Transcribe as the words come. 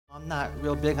I'm not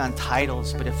real big on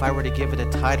titles, but if I were to give it a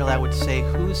title, I would say,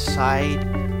 whose side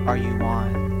are you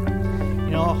on?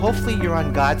 Hopefully you're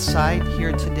on God's side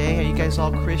here today. Are you guys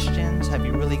all Christians? Have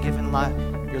you really given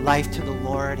your life to the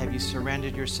Lord? Have you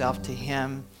surrendered yourself to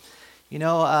Him?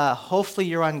 Hopefully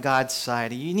you're on God's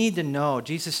side. You need to know,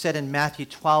 Jesus said in Matthew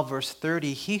 12, verse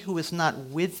 30, "He who is not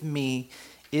with me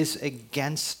is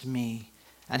against me,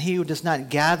 and he who does not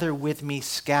gather with me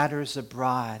scatters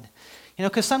abroad."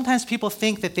 Because sometimes people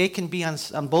think that they can be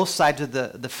on both sides of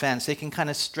the fence. They can kind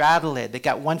of straddle it. They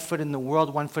got one foot in the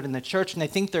world, one foot in the church, and they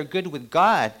think they're good with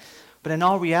God. But in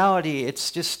all reality, it's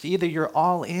just either you're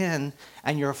all in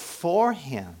and you're for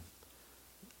Him,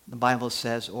 the Bible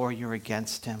says, or you're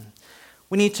against Him.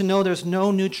 We need to know there's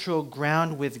no neutral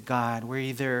ground with God. We're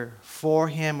either for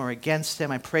Him or against Him.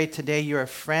 I pray today you're a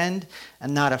friend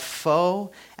and not a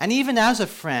foe. And even as a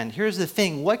friend, here's the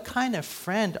thing. What kind of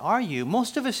friend are you?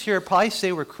 Most of us here probably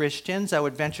say we're Christians, I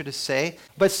would venture to say.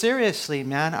 But seriously,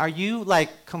 man, are you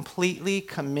completely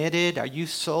committed? Are you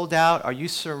sold out? Are you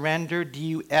surrendered? Do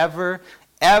you ever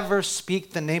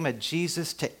speak the name of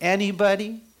Jesus to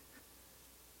anybody?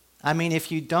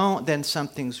 If you don't, then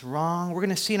something's wrong. We're going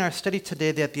to see in our study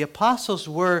today that the apostles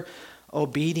were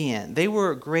obedient. They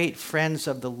were great friends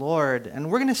of the Lord. And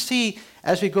we're going to see,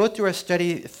 as we go through our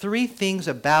study, three things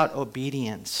about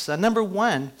obedience. Number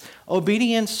one,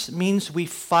 obedience means we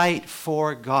fight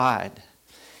for God.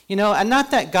 And not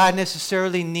that God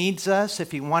necessarily needs us.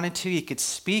 If He wanted to, He could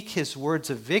speak His words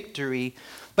of victory.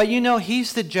 But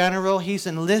He's the general. He's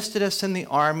enlisted us in the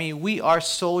army. We are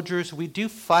soldiers. We do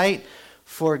fight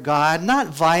for God, not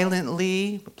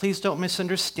violently. Please don't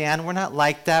misunderstand. We're not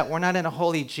like that. We're not in a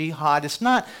holy jihad. It's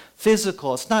not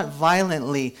physical. It's not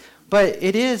violently. But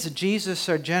it is Jesus,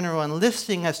 our general,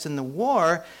 enlisting us in the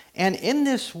war. And in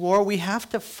this war, we have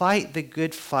to fight the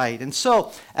good fight. And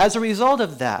so, as a result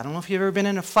of that, I don't know if you've ever been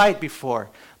in a fight before,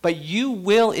 but you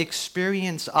will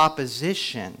experience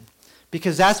opposition,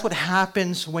 because that's what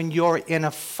happens when you're in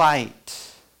a fight.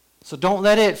 So don't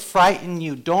let it frighten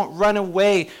you. Don't run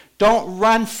away. Don't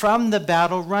run from the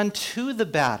battle, run to the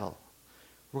battle.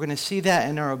 We're going to see that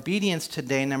in our obedience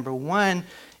today. Number one,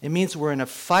 it means we're in a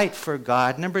fight for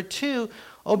God. Number two,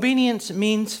 obedience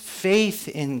means faith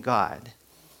in God.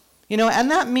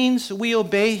 And that means we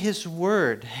obey His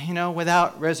word,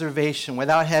 without reservation,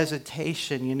 without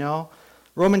hesitation,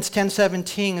 Romans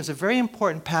 10:17 is a very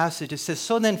important passage. It says,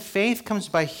 "So then faith comes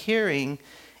by hearing,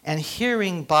 and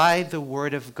hearing by the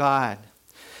word of God."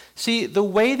 See, the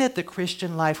way that the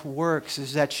Christian life works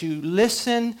is that you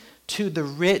listen to the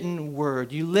written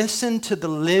word. You listen to the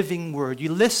living word.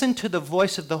 You listen to the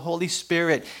voice of the Holy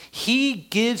Spirit. He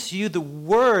gives you the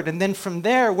word, and then from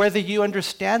there, whether you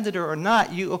understand it or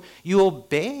not, you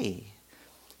obey.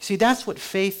 See, that's what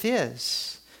faith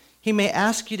is. He may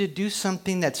ask you to do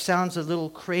something that sounds a little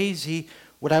crazy.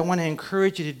 What I want to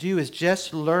encourage you to do is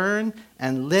just learn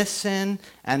and listen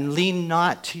and lean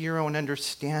not to your own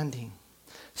understanding.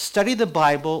 Study the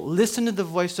Bible, listen to the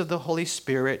voice of the Holy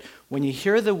Spirit. When you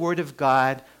hear the word of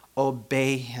God,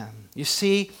 obey Him. You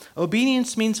see,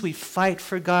 obedience means we fight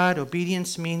for God.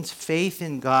 Obedience means faith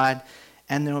in God.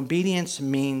 And then obedience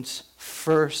means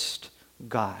first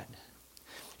God.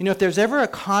 If there's ever a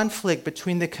conflict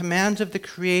between the commands of the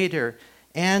Creator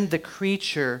and the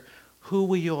creature, who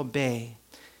will you obey?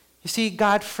 You see,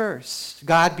 God first.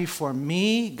 God before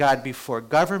me, God before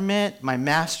government. My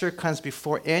master comes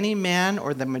before any man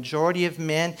or the majority of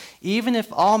men. Even if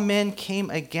all men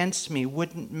came against me,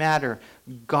 wouldn't matter.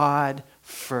 God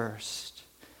first.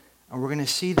 And we're going to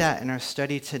see that in our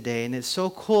study today. And it's so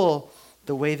cool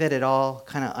the way that it all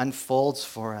kind of unfolds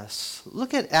for us.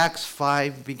 Look at Acts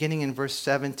 5, beginning in verse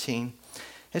 17.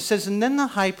 It says, "And then the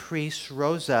high priest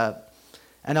rose up,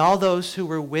 and all those who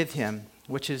were with him,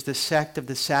 which is the sect of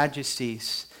the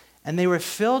Sadducees, and they were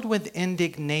filled with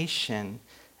indignation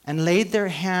and laid their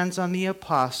hands on the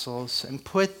apostles and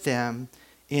put them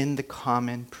in the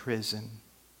common prison."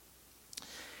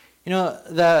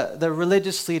 The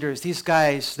religious leaders, these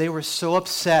guys, they were so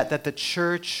upset that the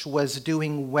church was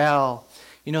doing well.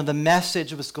 The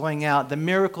message was going out. The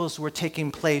miracles were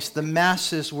taking place. The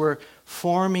masses were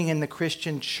forming in the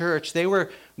Christian church. They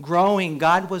were growing.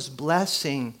 God was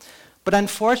blessing. But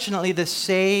unfortunately, the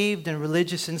saved and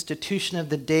religious institution of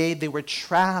the day, they were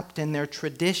trapped in their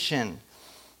tradition.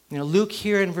 Luke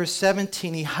here in verse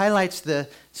 17, he highlights the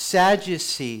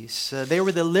Sadducees. They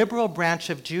were the liberal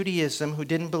branch of Judaism who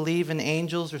didn't believe in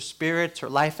angels or spirits or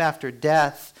life after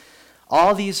death.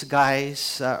 All these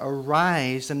guys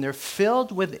arise, and they're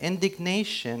filled with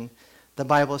indignation, the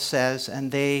Bible says,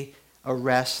 and they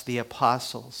arrest the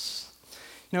apostles.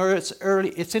 You know,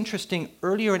 it's interesting.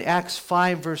 Earlier in Acts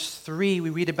 5, verse 3, we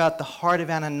read about the heart of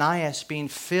Ananias being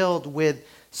filled with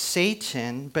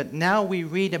Satan, but now we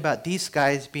read about these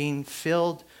guys being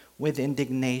filled with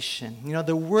indignation. You know,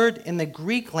 the word in the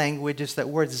Greek language is that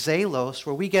word zelos,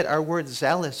 where we get our word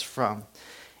zealous from.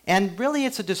 And really,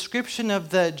 it's a description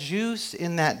of the Jews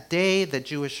in that day, the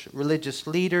Jewish religious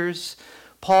leaders.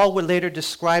 Paul would later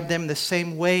describe them the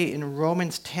same way in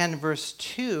Romans 10, verse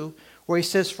 2, where he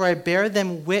says, "For I bear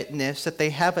them witness that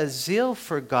they have a zeal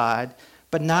for God,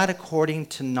 but not according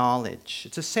to knowledge."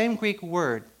 It's the same Greek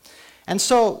word. And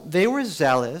so they were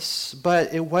zealous,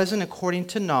 but it wasn't according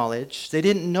to knowledge. They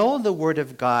didn't know the Word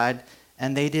of God,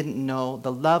 and they didn't know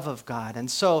the love of God. And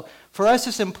so for us,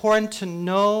 it's important to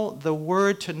know the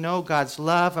Word, to know God's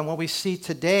love. And what we see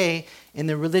today in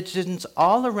the religions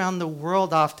all around the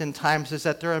world oftentimes is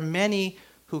that there are many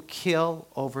who kill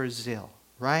over zeal,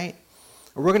 right?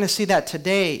 We're going to see that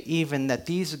today even, that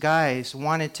these guys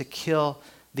wanted to kill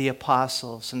the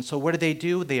apostles. And so what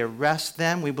do? They arrest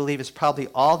them. We believe it's probably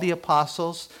all the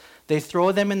apostles. They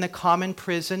throw them in the common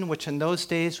prison, which in those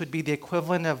days would be the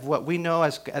equivalent of what we know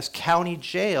as county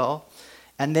jail.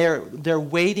 And they're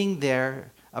waiting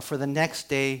there for the next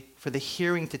day for the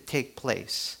hearing to take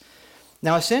place.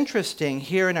 Now it's interesting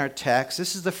here in our text,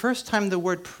 this is the first time the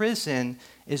word prison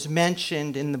is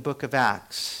mentioned in the book of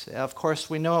Acts. Of course,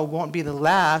 we know it won't be the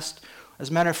last. As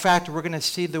a matter of fact, we're going to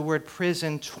see the word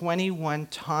prison 21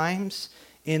 times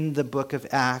in the book of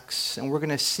Acts. And we're going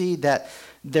to see that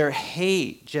their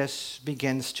hate just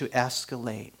begins to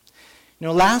escalate. You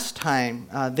know, last time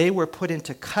they were put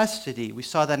into custody. We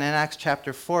saw that in Acts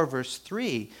chapter 4, verse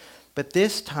 3. But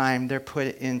this time they're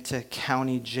put into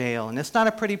county jail. And it's not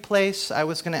a pretty place. I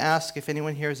was going to ask if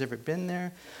anyone here has ever been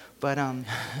there. But,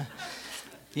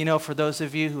 you know, for those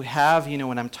of you who have, you know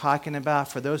what I'm talking about.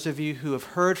 For those of you who have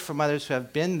heard from others who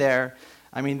have been there,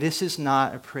 I mean, this is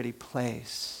not a pretty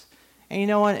place. And you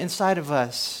know what? Inside of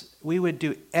us, we would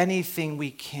do anything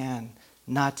we can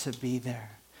not to be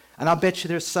there. And I'll bet you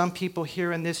there's some people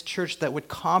here in this church that would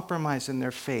compromise in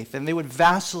their faith and they would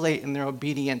vacillate in their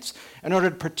obedience in order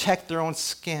to protect their own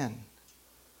skin.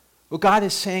 What God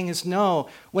is saying is no,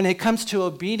 when it comes to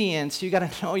obedience, you got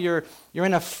to know you're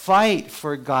in a fight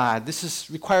for God. This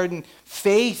is requiring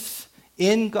faith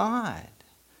in God.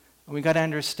 And we got to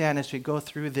understand as we go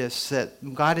through this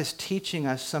that God is teaching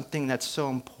us something that's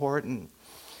so important.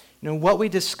 You know, what we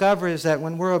discover is that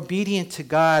when we're obedient to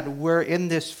God, we're in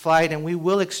this fight and we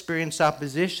will experience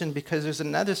opposition because there's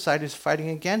another side who's fighting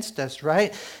against us,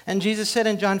 right? And Jesus said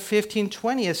in John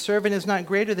 15:20, "A servant is not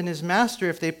greater than his master.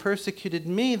 If they persecuted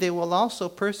me, they will also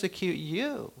persecute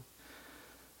you."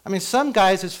 I mean, some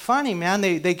guys, it's funny, man.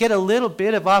 They get a little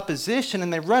bit of opposition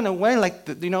and they run away like,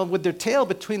 with their tail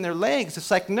between their legs.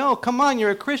 It's like, no, come on, you're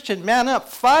a Christian. Man up,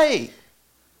 fight.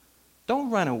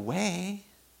 Don't run away.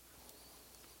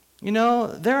 You know,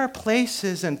 there are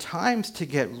places and times to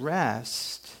get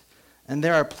rest, and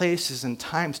there are places and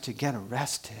times to get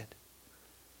arrested.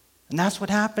 And that's what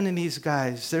happened to these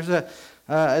guys.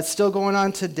 It's still going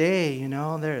on today, you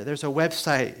know. There's a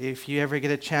website, if you ever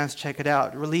get a chance, check it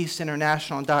out,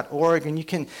 releaseinternational.org, and you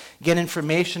can get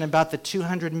information about the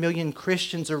 200 million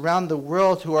Christians around the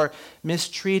world who are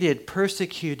mistreated,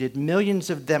 persecuted, millions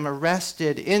of them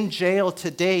arrested, in jail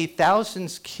today,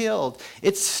 thousands killed.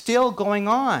 It's still going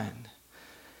on.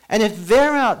 And if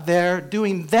they're out there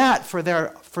doing that for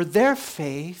their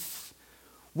faith,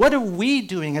 what are we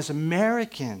doing as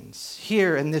Americans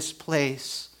here in this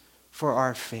place for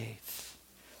our faith?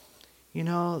 You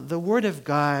know, the Word of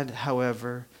God,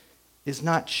 however, is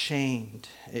not shamed.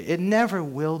 It never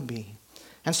will be.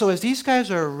 And so as these guys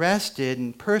are arrested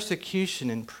in persecution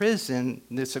in prison,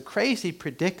 it's a crazy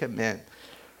predicament.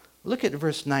 Look at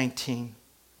verse 19.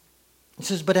 It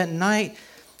says, "But at night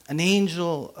an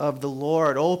angel of the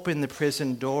Lord opened the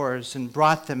prison doors and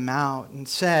brought them out and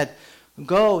said,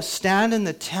 'Go, stand in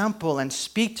the temple and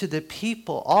speak to the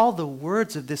people all the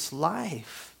words of this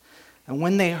life.' And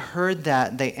when they heard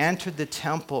that, they entered the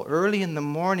temple early in the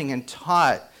morning and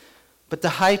taught. But the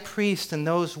high priest and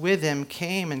those with him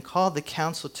came and called the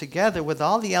council together with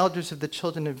all the elders of the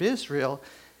children of Israel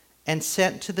and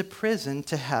sent to the prison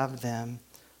to have them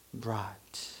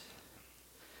brought."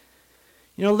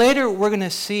 You know, later we're going to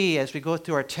see as we go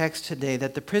through our text today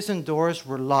that the prison doors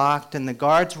were locked and the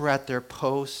guards were at their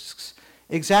posts.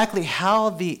 Exactly how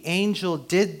the angel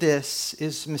did this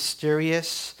is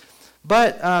mysterious.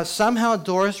 But somehow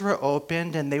doors were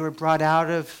opened and they were brought out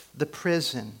of the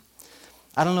prison.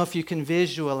 I don't know if you can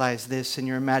visualize this in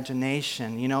your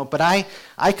imagination, you know, but I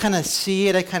kind of see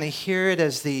it, I kind of hear it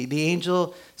as the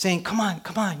angel saying, come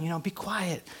on, you know, be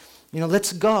quiet. You know,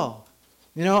 let's go.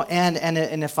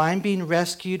 And if I'm being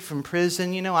rescued from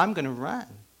prison, I'm going to run,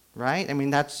 right? I mean,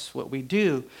 that's what we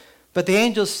do. But the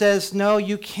angel says, no,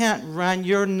 you can't run.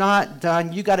 You're not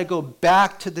done. You got to go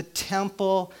back to the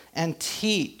temple and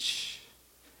teach.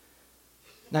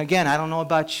 Now, again, I don't know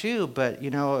about you, but,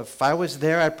 if I was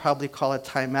there, I'd probably call a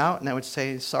timeout, and I would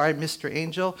say, sorry, Mr.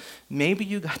 Angel, maybe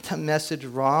you got the message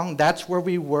wrong. That's where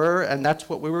we were, and that's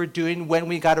what we were doing when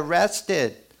we got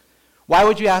arrested. Why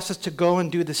would you ask us to go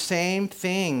and do the same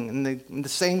thing in the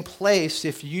same place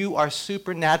if you are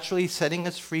supernaturally setting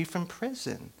us free from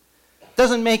prison?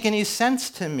 Doesn't make any sense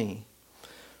to me.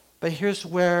 But here's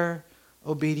where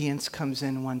obedience comes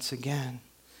in once again.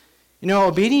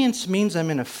 Obedience means I'm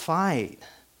in a fight.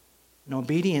 And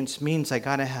obedience means I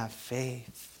got to have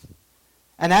faith.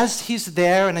 And as he's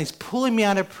there and he's pulling me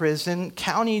out of prison,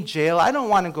 county jail, I don't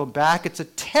want to go back. It's a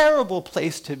terrible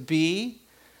place to be.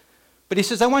 But he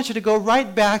says, I want you to go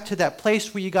right back to that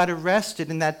place where you got arrested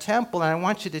in that temple, and I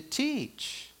want you to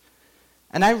teach.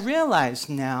 And I realize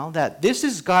now that this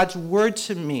is God's word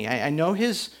to me. I know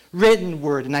his written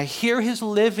word, and I hear his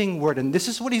living word, and this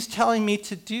is what he's telling me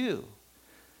to do.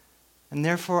 And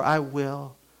therefore I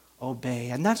will obey.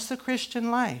 And that's the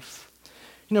Christian life.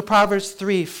 Proverbs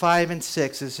 3, 5, and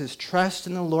 6, it says, trust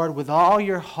in the Lord with all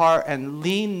your heart and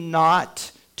lean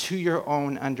not to your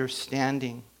own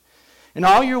understanding. In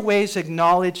all your ways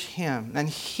acknowledge him, and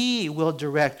he will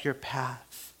direct your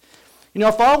path.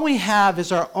 If all we have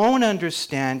is our own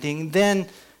understanding, then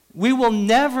we will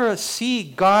never see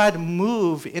God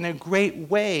move in a great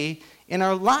way in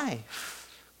our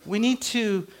life. We need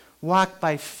to walk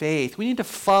by faith. We need to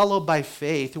follow by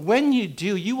faith. When you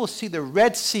do, you will see the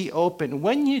Red Sea open.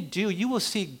 When you do, you will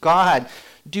see God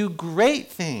do great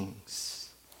things.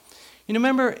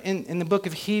 Remember in the book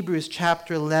of Hebrews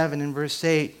chapter 11 and verse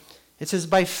 8, it says,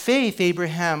 by faith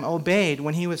Abraham obeyed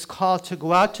when he was called to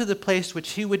go out to the place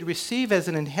which he would receive as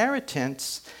an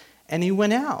inheritance, and he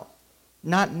went out,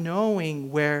 not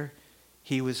knowing where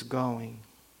he was going.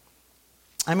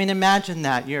 I mean, imagine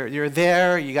that. You're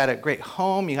there, you got a great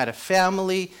home, you got a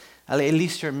family, at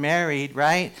least you're married,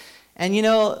 right? And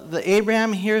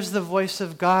Abraham hears the voice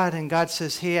of God, and God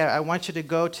says, hey, I want you to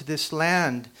go to this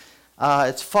land.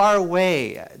 It's far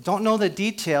away. Don't know the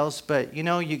details, but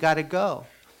you got to go.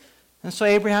 And so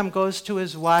Abraham goes to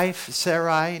his wife,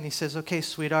 Sarai, and he says, okay,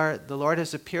 sweetheart, the Lord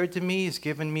has appeared to me. He's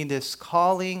given me this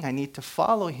calling. I need to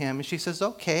follow him. And she says,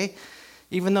 okay.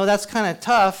 Even though that's kind of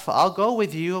tough, I'll go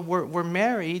with you. We're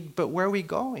married, but where are we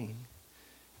going?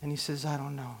 And he says, I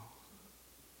don't know.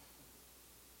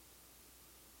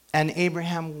 And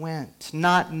Abraham went,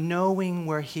 not knowing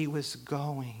where he was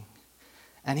going.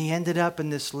 And he ended up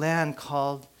in this land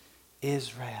called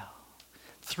Israel.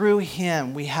 Through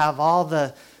him, we have all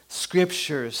the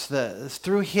scriptures.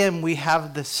 Through him, we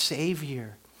have the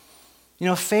Savior.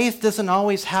 Faith doesn't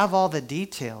always have all the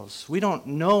details. We don't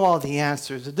know all the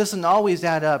answers. It doesn't always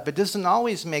add up. It doesn't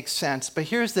always make sense. But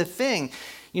here's the thing.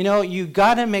 You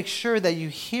got to make sure that you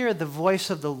hear the voice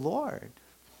of the Lord.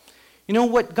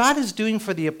 What God is doing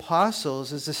for the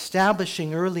apostles is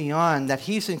establishing early on that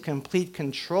he's in complete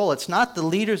control. It's not the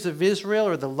leaders of Israel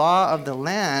or the law of the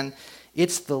land.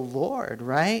 It's the Lord,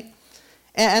 right?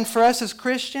 And for us as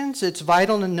Christians, it's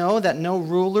vital to know that no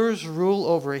rulers rule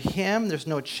over him. There's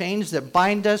no chains that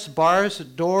bind us, bars,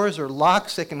 doors, or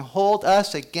locks that can hold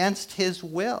us against his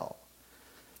will.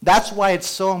 That's why it's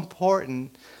so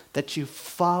important that you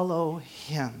follow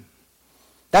him.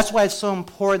 That's why it's so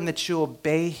important that you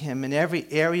obey him in every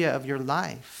area of your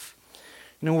life.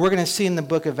 We're going to see in the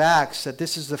book of Acts that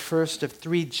this is the first of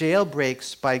 3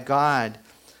 jailbreaks by God.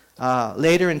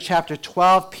 Later in chapter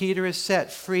 12, Peter is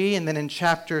set free, and then in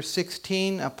chapter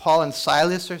 16, Paul and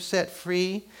Silas are set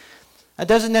free. That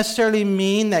doesn't necessarily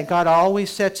mean that God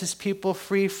always sets his people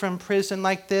free from prison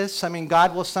like this. I mean,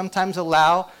 God will sometimes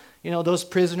allow, those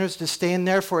prisoners to stay in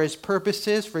there for his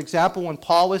purposes. For example, when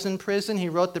Paul was in prison, he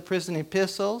wrote the prison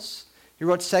epistles. He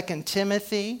wrote 2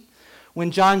 Timothy. When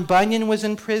John Bunyan was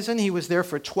in prison, he was there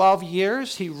for 12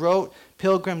 years. He wrote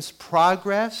Pilgrim's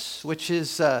Progress, which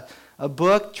is a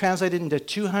book translated into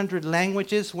 200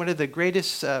 languages, one of the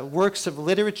greatest works of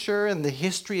literature in the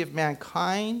history of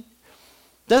mankind.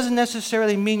 Doesn't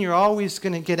necessarily mean you're always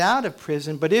going to get out of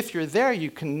prison, but if you're there, you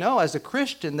can know as a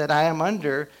Christian that I am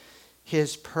under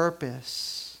his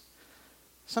purpose.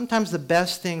 Sometimes the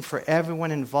best thing for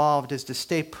everyone involved is to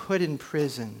stay put in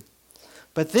prison.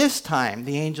 But this time,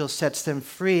 the angel sets them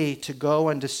free to go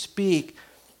and to speak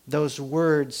those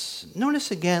words.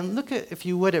 Notice again, look at, if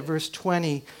you would, at verse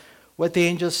 20, what the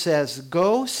angel says.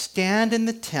 Go stand in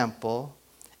the temple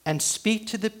and speak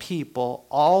to the people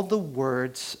all the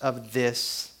words of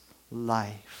this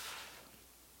life.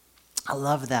 I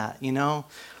love that, you know.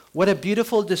 What a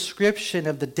beautiful description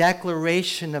of the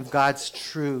declaration of God's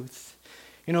truth.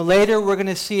 You know, later we're going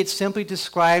to see it simply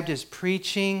described as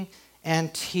preaching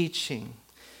and teaching.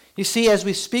 You see, as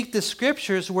we speak the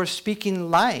scriptures, we're speaking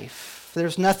life.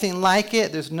 There's nothing like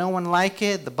it. There's no one like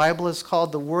it. The Bible is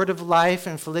called the Word of Life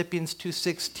in Philippians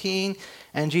 2:16,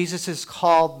 and Jesus is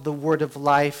called the Word of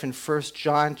Life in 1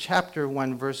 John chapter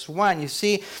 1, verse 1. You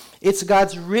see, it's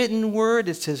God's written word,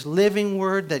 it's his living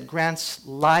word that grants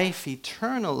life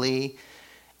eternally,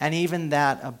 and even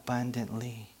that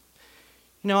abundantly.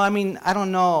 You know, I mean, I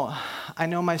don't know. I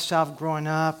know myself growing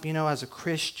up, you know, as a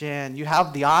Christian, you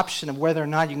have the option of whether or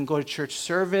not you can go to church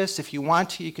service. If you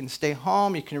want to, you can stay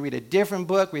home. You can read a different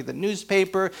book, read the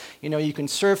newspaper. You know, you can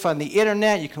surf on the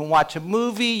internet. You can watch a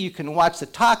movie. You can watch the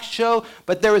talk show.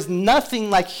 But there is nothing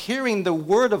like hearing the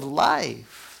word of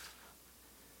life.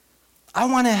 I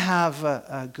want to have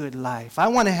a good life. I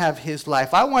want to have his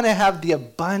life. I want to have the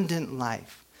abundant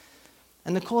life.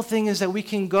 And the cool thing is that we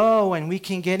can go and we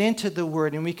can get into the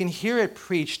word and we can hear it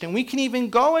preached and we can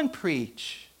even go and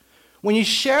preach. When you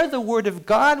share the word of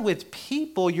God with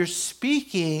people, you're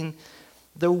speaking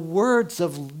the words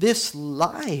of this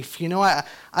life. You know,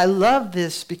 I love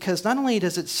this because not only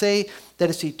does it say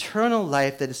that it's eternal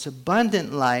life, that it's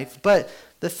abundant life, but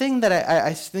the thing that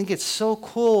I think it's so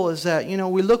cool is that, you know,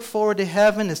 we look forward to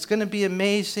heaven. It's going to be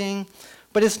amazing.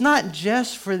 But it's not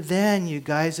just for then, you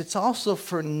guys. It's also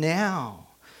for now.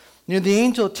 You know, the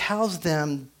angel tells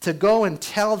them to go and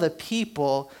tell the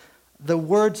people the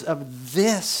words of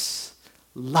this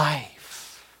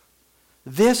life.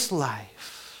 This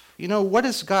life. You know, what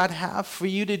does God have for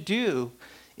you to do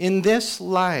in this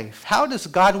life? How does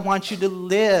God want you to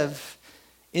live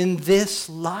in this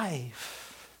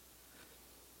life?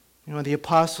 You know, the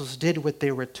apostles did what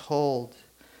they were told.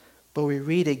 But we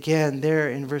read again there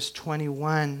in verse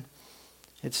 21,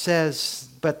 it says,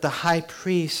 "But the high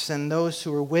priests and those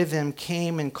who were with him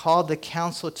came and called the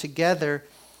council together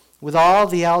with all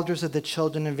the elders of the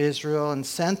children of Israel and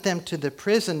sent them to the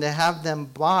prison to have them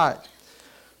brought.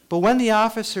 But when the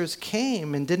officers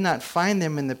came and did not find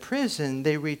them in the prison,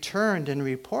 they returned and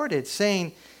reported,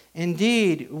 saying,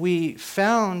 'Indeed, we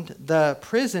found the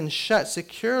prison shut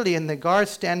securely and the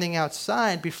guards standing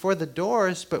outside before the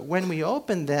doors, but when we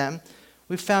opened them,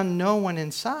 we found no one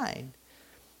inside.'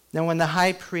 Now when the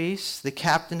high priest, the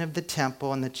captain of the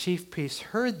temple, and the chief priests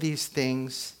heard these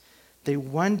things, they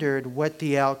wondered what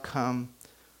the outcome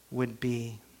would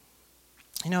be."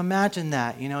 You know, imagine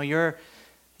that. You're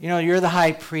the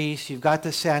high priest. You've got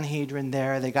the Sanhedrin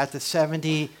there. They got the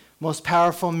 70 most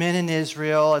powerful men in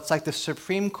Israel. It's like the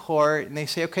Supreme Court. And they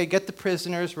say, okay, get the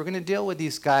prisoners. We're going to deal with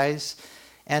these guys.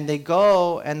 And they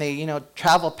go and they,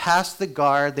 travel past the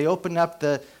guard. They open up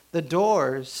the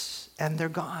doors and they're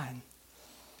gone.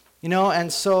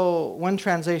 And so one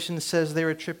translation says they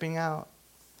were tripping out.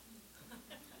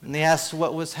 And they asked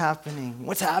what was happening.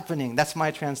 What's happening? That's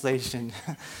my translation.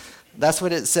 That's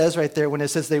what it says right there when it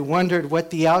says they wondered what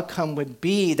the outcome would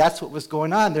be. That's what was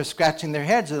going on. They're scratching their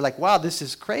heads. They're like, wow, this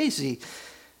is crazy.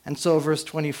 And so verse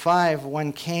 25,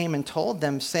 one came and told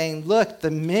them, saying, "Look, the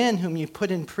men whom you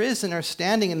put in prison are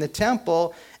standing in the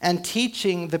temple and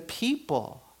teaching the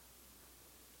people."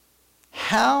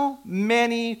 How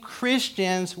many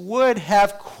Christians would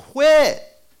have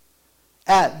quit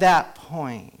at that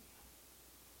point?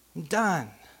 I'm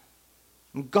done.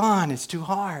 I'm gone. It's too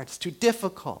hard. It's too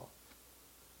difficult.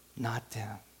 Not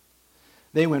them.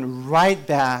 They went right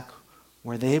back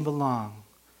where they belong,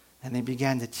 and they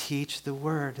began to teach the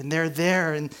word. And they're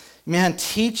there, and man,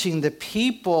 teaching the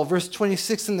people. Verse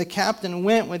 26, "And the captain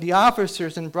went with the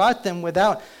officers and brought them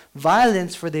without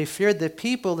violence, for they feared the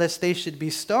people, lest they should be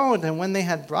stoned. And when they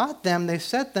had brought them, they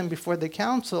set them before the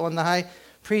council, and the high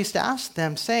priest asked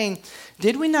them, saying,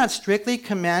 'Did we not strictly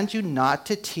command you not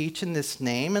to teach in this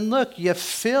name? And look, you have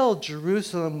filled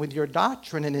Jerusalem with your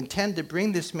doctrine and intend to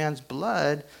bring this man's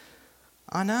blood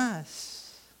on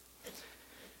us.'"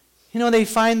 They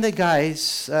find the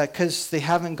guys, because they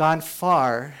haven't gone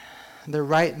far. They're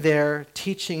right there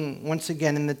teaching once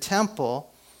again in the temple.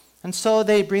 And so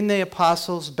they bring the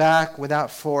apostles back without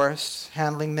force,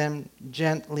 handling them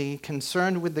gently,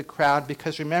 concerned with the crowd,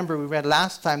 because remember, we read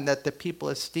last time that the people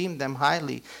esteemed them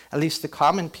highly, at least the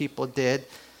common people did.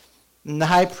 And the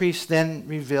high priest then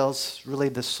reveals really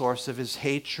the source of his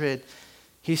hatred.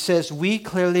 He says, "We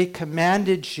clearly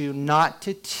commanded you not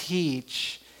to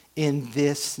teach in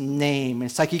this name."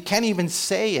 It's like he can't even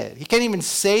say it. He can't even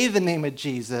say the name of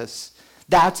Jesus.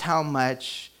 That's how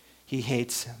much he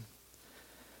hates him.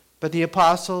 But the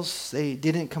apostles, they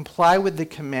didn't comply with the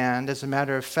command. As a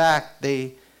matter of fact,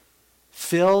 they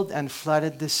filled and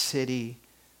flooded the city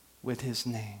with his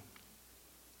name.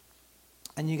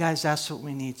 And you guys, that's what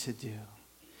we need to do.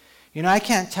 You know, I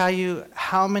can't tell you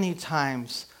how many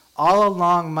times all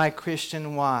along my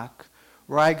Christian walk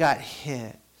where I got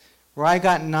hit, where I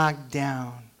got knocked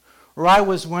down, where I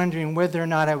was wondering whether or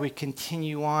not I would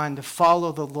continue on to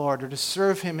follow the Lord or to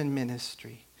serve Him in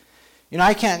ministry. You know,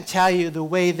 I can't tell you the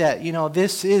way that, you know,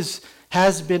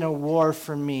 has been a war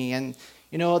for me, and,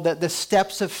 you know, the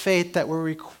steps of faith that were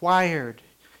required,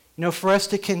 you know, for us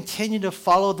to continue to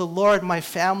follow the Lord, my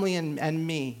family and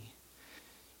me.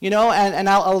 You know, and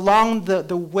along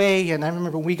the way, and I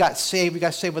remember we got saved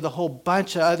with a whole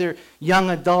bunch of other young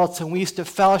adults, and we used to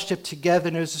fellowship together,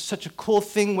 and it was just such a cool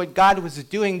thing what God was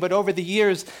doing. But over the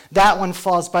years, that one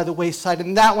falls by the wayside,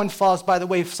 and that one falls by the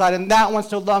wayside, and that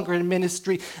one's no longer in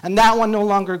ministry, and that one no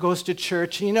longer goes to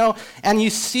church, you know. And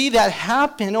you see that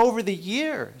happen over the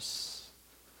years.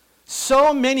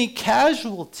 So many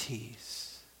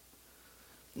casualties.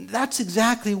 That's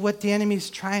exactly what the enemy's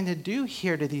trying to do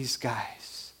here to these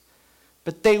guys.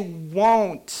 But they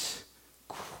won't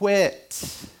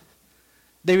quit.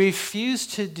 They refuse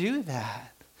to do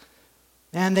that.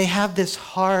 And they have this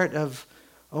heart of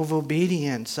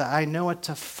obedience. I know it's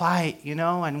a fight, you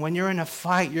know, and when you're in a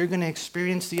fight, you're going to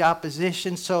experience the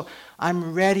opposition, so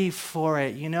I'm ready for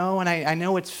it, you know, and I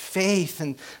know it's faith,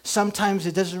 and sometimes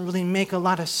it doesn't really make a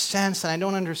lot of sense, and I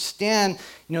don't understand,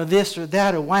 you know, this or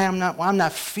that, or why I'm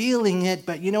not feeling it,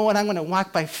 but you know what, I'm going to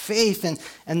walk by faith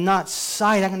and not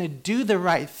sight. I'm going to do the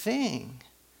right thing.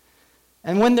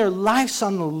 And when their life's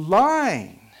on the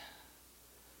line,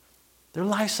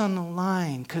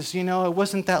 because, you know, it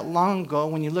wasn't that long ago.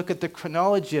 When you look at the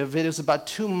chronology of it, it was about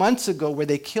 2 months ago where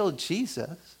they killed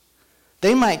Jesus.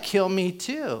 They might kill me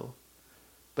too,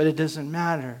 but it doesn't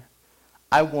matter.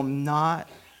 I will not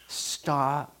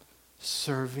stop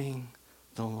serving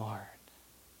the Lord.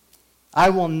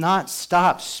 I will not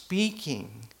stop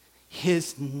speaking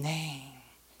His name.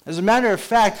 As a matter of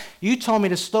fact, you told me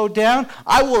to slow down.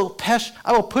 I will push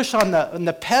on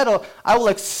the pedal. I will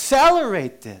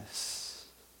accelerate this.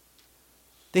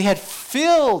 They had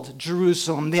filled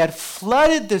Jerusalem. They had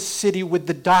flooded the city with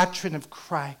the doctrine of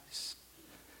Christ.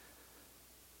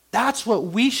 That's what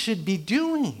we should be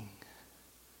doing.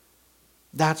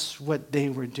 That's what they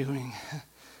were doing.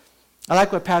 I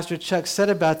like what Pastor Chuck said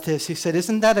about this. He said,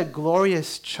 "Isn't that a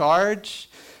glorious charge?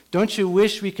 Don't you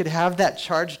wish we could have that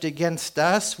charged against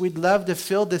us? We'd love to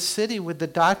fill the city with the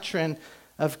doctrine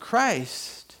of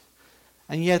Christ.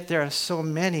 And yet there are so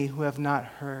many who have not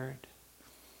heard."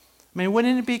 I mean,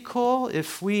 wouldn't it be cool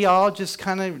if we all just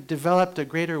kind of developed a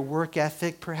greater work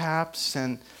ethic, perhaps?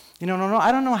 And, you know,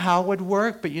 I don't know how it would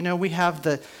work, but, you know, we have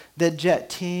the JET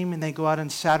team, and they go out on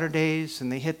Saturdays, and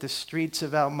they hit the streets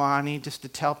of El Monte just to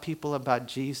tell people about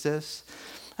Jesus.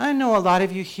 I know a lot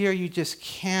of you here, you just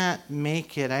can't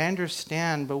make it. I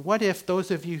understand, but what if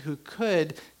those of you who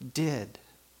could did?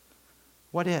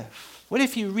 What if? What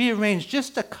if you rearrange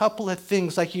just a couple of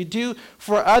things like you do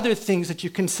for other things that you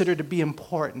consider to be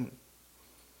important?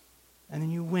 And then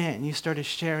you went and you started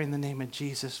sharing the name of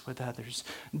Jesus with others.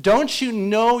 Don't you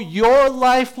know your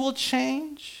life will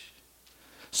change?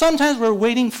 Sometimes we're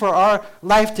waiting for our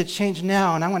life to change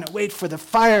now, and I'm going to wait for the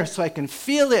fire so I can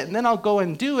feel it, and then I'll go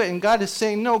and do it. And God is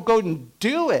saying, no, go and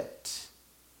do it.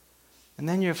 And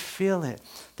then you'll feel it.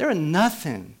 There are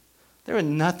nothing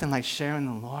like sharing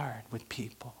the Lord with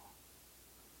people.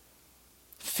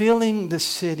 Filling the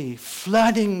city,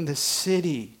 flooding the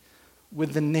city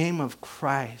with the name of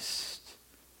Christ.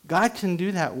 God can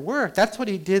do that work. That's what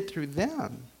He did through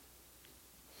them.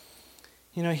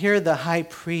 You know, here the high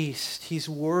priest, he's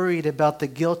worried about the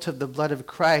guilt of the blood of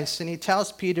Christ. And he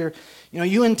tells Peter, you know,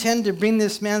 you intend to bring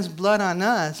this man's blood on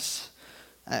us.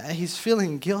 He's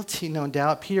feeling guilty, no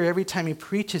doubt. Peter, every time he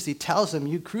preaches, he tells him,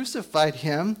 you crucified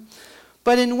him.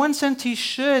 But in one sense, he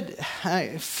should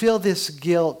feel this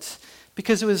guilt.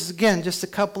 Because it was, again, just a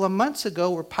couple of months ago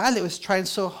where Pilate was trying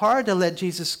so hard to let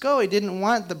Jesus go. He didn't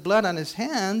want the blood on his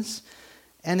hands.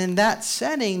 And in that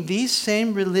setting, these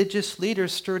same religious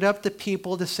leaders stirred up the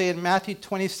people to say in Matthew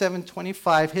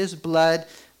 27:25, His blood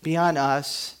be on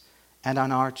us and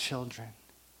on our children.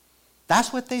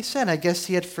 That's what they said. I guess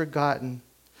he had forgotten.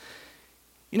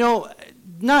 You know,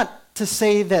 not to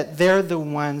say that they're the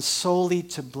ones solely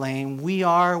to blame. We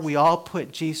all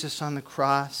put Jesus on the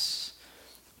cross.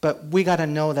 But we got to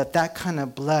know that that kind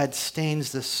of blood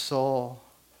stains the soul.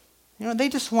 You know, they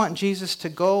just want Jesus to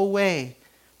go away.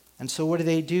 And so what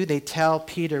do? They tell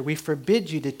Peter, we forbid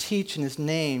you to teach in His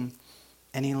name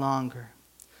any longer.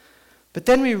 But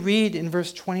then we read in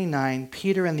verse 29,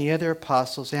 Peter and the other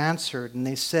apostles answered, and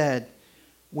they said,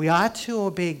 we ought to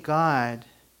obey God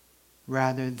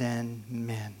rather than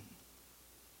men.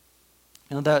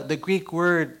 You know, the Greek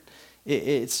word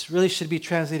It really should be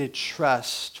translated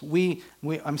trust.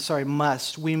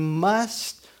 Must. We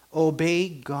must obey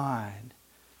God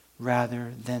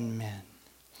rather than men.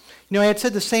 You know, I had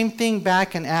said the same thing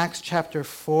back in Acts chapter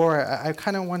 4. I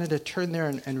kind of wanted to turn there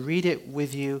and read it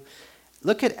with you.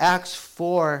 Look at Acts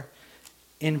 4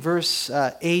 in verse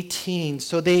 18.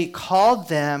 So they called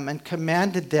them and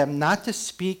commanded them not to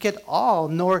speak at all,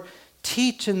 nor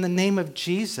teach in the name of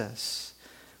Jesus.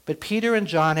 But Peter and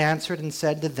John answered and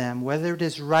said to them, whether it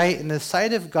is right in the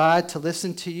sight of God to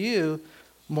listen to you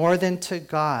more than to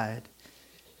God,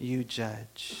 you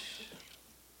judge.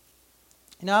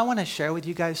 You know, I want to share with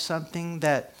you guys something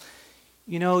that,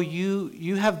 you know,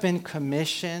 you have been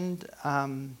commissioned.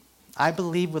 I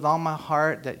believe with all my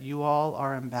heart that you all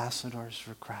are ambassadors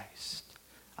for Christ.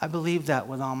 I believe that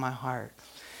with all my heart.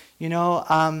 You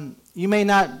know, you may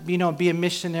not, be a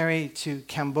missionary to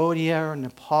Cambodia or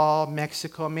Nepal,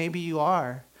 Mexico. Maybe you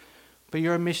are. But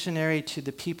you're a missionary to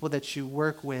the people that you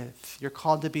work with. You're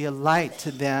called to be a light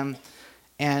to them.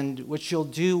 And what you'll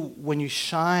do when you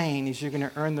shine is you're going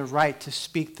to earn the right to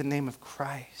speak the name of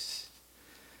Christ.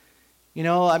 You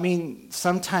know, I mean,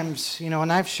 sometimes,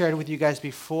 and I've shared with you guys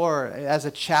before, as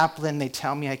a chaplain, they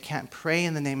tell me I can't pray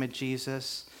in the name of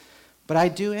Jesus. But I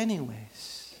do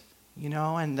anyways.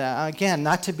 And again,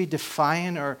 not to be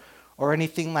defiant or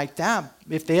anything like that.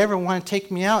 If they ever want to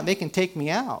take me out, they can take me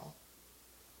out.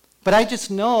 But I just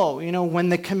know, when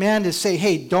the command is say,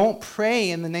 hey, don't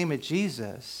pray in the name of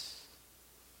Jesus,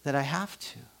 that I have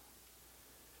to.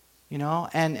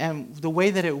 And the way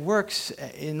that it works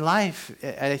in life,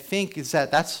 I think, is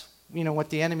that's, what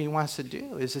the enemy wants to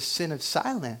do, is a sin of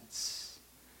silence.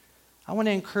 I want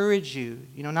to encourage you,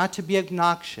 not to be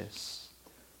obnoxious,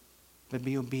 but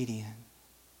be obedient.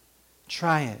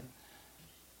 Try it.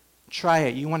 Try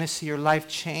it. You want to see your life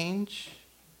change?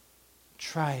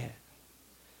 Try it.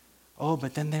 Oh,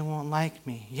 but then they won't like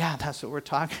me. Yeah, that's what we're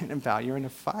talking about. You're in a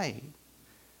fight.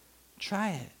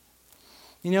 Try it.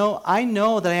 I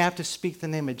know that I have to speak the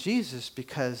name of Jesus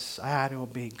because I had to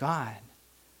obey God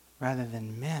rather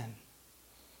than men.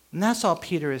 And that's all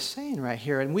Peter is saying right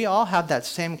here. And we all have that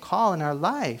same call in our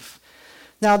life.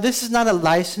 Now, this is not a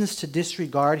license to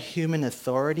disregard human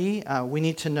authority. We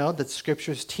need to know that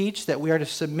scriptures teach that we are to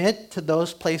submit to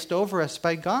those placed over us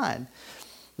by God.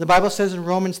 The Bible says in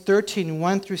Romans 13,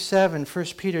 1 through 7, 1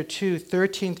 Peter 2,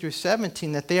 13 through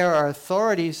 17, that they are our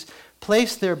authorities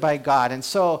placed there by God. And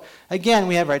so, again,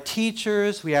 we have our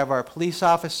teachers, we have our police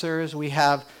officers, we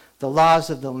have the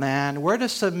laws of the land. We're to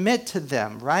submit to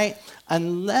them, right?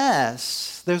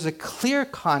 Unless there's a clear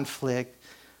conflict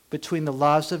between the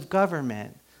laws of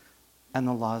government and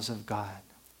the laws of God.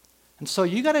 And so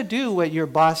you got to do what your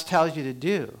boss tells you to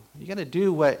do. You got to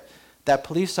do what that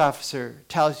police officer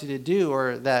tells you to do,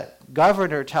 or that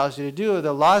governor tells you to do, or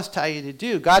the laws tell you to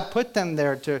do. God put them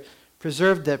there to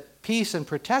preserve the peace and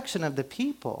protection of the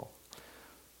people.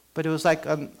 But it was like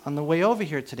on the way over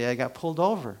here today, I got pulled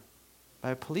over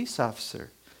by a police officer.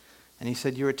 And he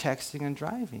said, you were texting and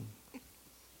driving.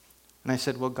 And I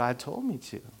said, well, God told me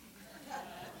to.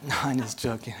 No, I'm just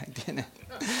joking.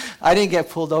 I didn't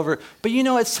get pulled over. But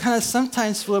it's kind of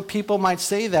sometimes where people might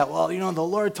say that, well, the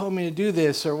Lord told me to do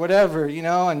this or whatever,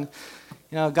 and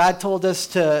God told us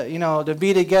to, to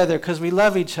be together because we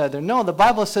love each other. No, the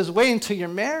Bible says wait until you're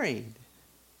married.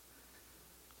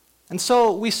 And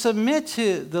so we submit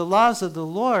to the laws of the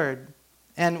Lord.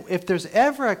 And if there's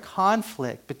ever a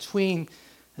conflict between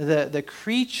the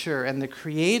creature and the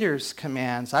Creator's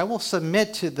commands, I will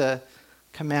submit to the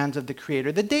commands of the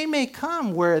Creator. The day may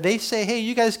come where they say, hey,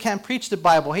 you guys can't preach the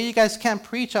Bible. Hey, you guys can't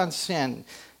preach on sin.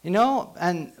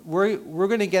 And we're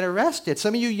going to get arrested.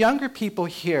 Some of you younger people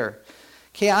here,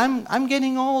 okay, I'm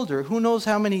getting older. Who knows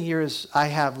how many years I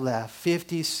have left?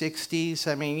 50s,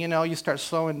 60s. I mean, you start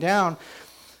slowing down.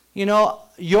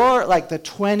 You're like the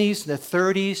 20s, the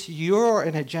 30s. You're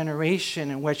in a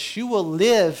generation in which you will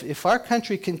live, if our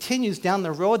country continues down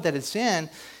the road that it's in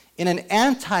an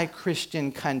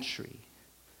anti-Christian country.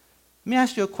 Let me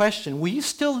ask you a question. Will you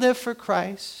still live for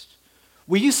Christ?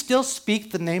 Will you still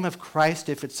speak the name of Christ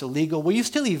if it's illegal? Will you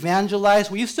still evangelize?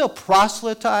 Will you still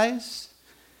proselytize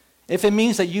if it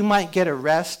means that you might get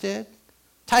arrested?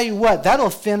 Tell you what, that'll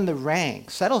thin the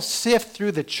ranks. That'll sift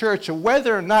through the church of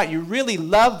whether or not you really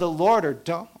love the Lord or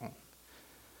don't.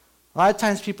 A lot of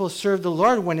times people serve the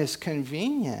Lord when it's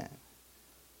convenient.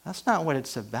 That's not what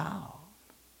it's about.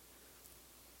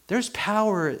 There's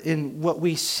power in what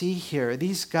we see here.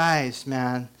 These guys,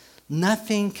 man,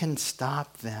 nothing can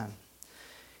stop them.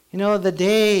 The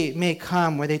day may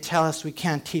come where they tell us we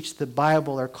can't teach the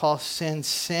Bible or call sin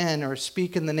sin or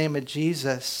speak in the name of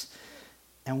Jesus.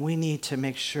 And we need to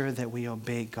make sure that we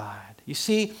obey God. You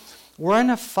see, We're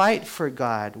in a fight for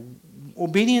God.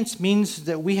 Obedience means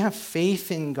that we have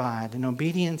faith in God, and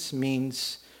obedience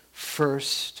means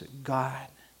first God.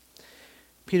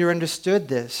 Peter understood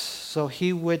this, so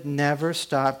he would never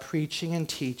stop preaching and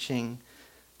teaching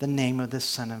the name of the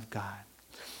Son of God.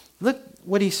 Look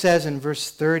what he says in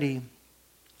verse 30.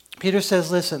 Peter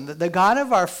says, listen, the God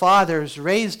of our fathers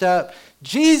raised up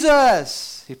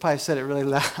Jesus. He probably said it really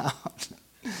loud.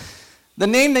 The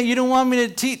name that you don't want me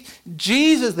to teach,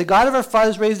 Jesus, the God of our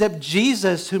fathers raised up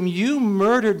Jesus, whom you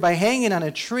murdered by hanging on a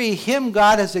tree. Him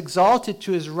God has exalted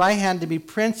to his right hand to be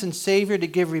Prince and Savior, to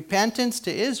give repentance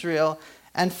to Israel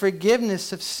and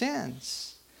forgiveness of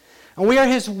sins. And we are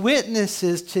his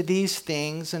witnesses to these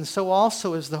things, and so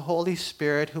also is the Holy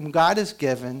Spirit, whom God has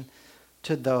given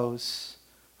to those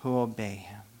who obey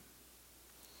him.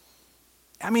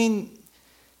 I mean,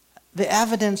 the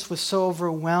evidence was so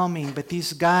overwhelming, but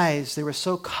these guys, they were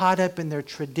so caught up in their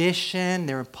tradition.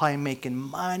 They were probably making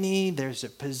money. There's a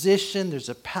position, there's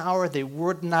a power they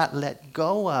would not let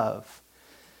go of.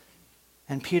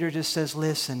 And Peter just says,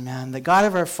 listen, man, the God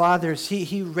of our fathers,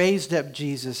 he raised up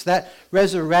Jesus. That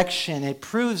resurrection, it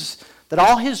proves that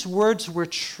all his words were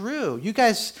true. You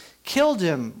guys killed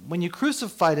him when you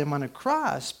crucified him on a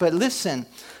cross. But listen,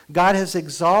 God has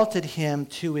exalted him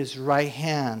to his right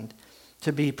hand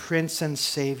to be Prince and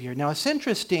Savior. Now, it's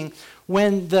interesting.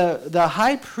 When the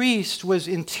high priest was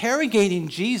interrogating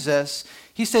Jesus,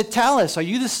 he said, tell us, are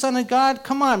you the Son of God?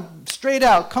 Come on, straight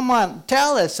out, come on,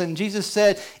 tell us. And Jesus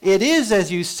said, it is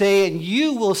as you say, and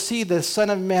you will see the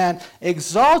Son of Man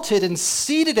exalted and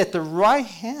seated at the right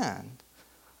hand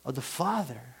of the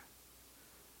Father.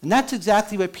 And that's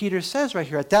exactly what Peter says right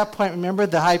here. At that point, remember,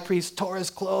 the high priest tore his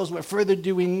clothes. What further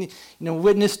do we need?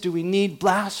 Witness do we need?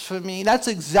 Blasphemy. That's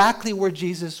exactly where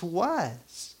Jesus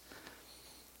was.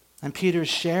 And Peter's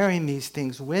sharing these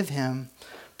things with him.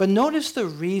 But notice the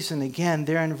reason, again,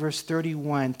 there in verse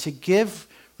 31, to give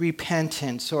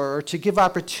repentance or to give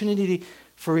opportunity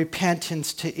for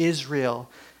repentance to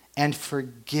Israel and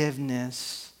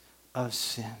forgiveness of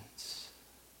sins.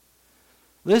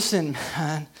 Listen,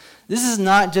 man, this is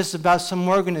not just about some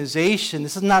organization.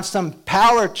 This is not some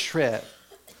power trip.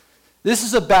 This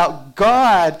is about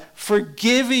God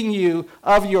forgiving you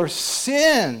of your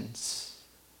sins.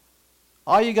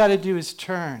 All you got to do is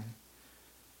turn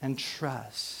and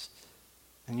trust,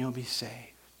 and you'll be saved.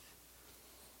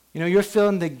 You're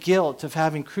feeling the guilt of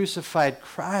having crucified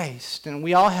Christ, and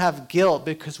we all have guilt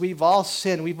because we've all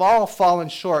sinned. We've all fallen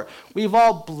short. We've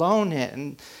all blown it,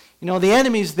 and the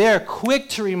enemy's there quick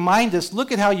to remind us,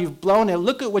 look at how you've blown it.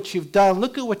 Look at what you've done.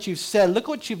 Look at what you've said. Look at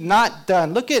what you've not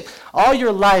done. Look at all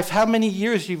your life, how many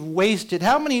years you've wasted,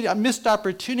 how many missed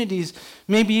opportunities,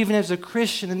 maybe even as a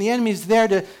Christian. And the enemy's there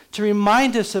to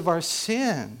remind us of our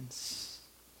sins.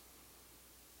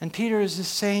 And Peter is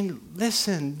just saying,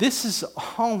 listen, this is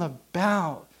all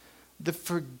about the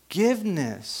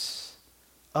forgiveness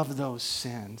of those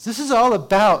sins. This is all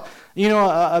about,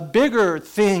 a bigger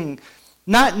thing.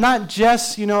 Not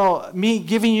just, me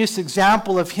giving you this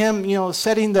example of him,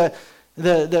 setting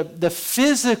the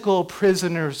physical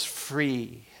prisoners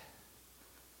free,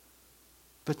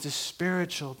 but the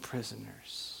spiritual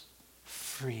prisoners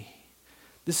free.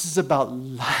 This is about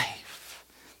life.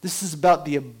 This is about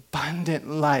the abundant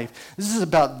life. This is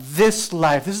about this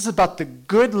life. This is about the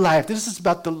good life. This is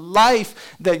about the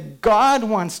life that God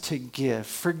wants to give.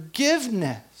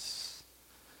 Forgiveness.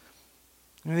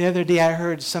 The other day I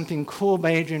heard something cool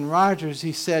by Adrian Rogers.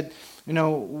 He said,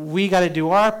 we got to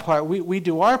do our part. We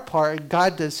do our part.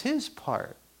 God does his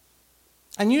part.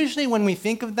 And usually when we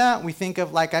think of that, we think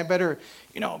of like, I better,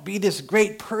 be this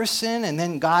great person, and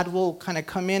then God will kind of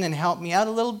come in and help me out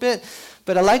a little bit.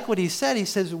 But I like what he said. He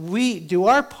says, we do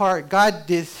our part. God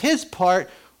did his part.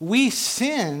 We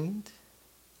sinned,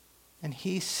 and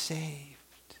he saved.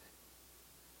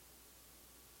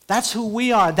 That's who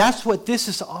we are. That's what this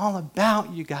is all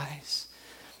about, you guys.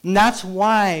 And that's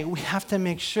why we have to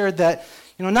make sure that,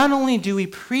 not only do we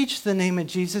preach the name of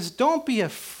Jesus, don't be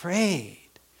afraid.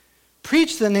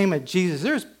 Preach the name of Jesus.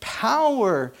 There's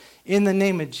power in the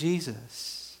name of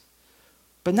Jesus.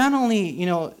 But not only,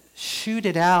 shoot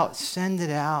it out, send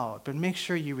it out, but make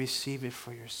sure you receive it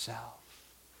for yourself.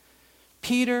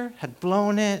 Peter had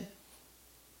blown it,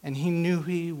 and he knew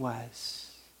who he was.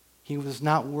 He was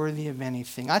not worthy of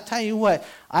anything. I tell you what,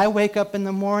 I wake up in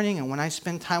the morning, and when I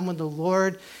spend time with the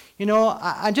Lord,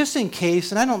 I just in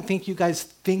case, and I don't think you guys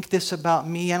think this about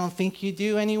me. I don't think you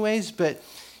do anyways, but,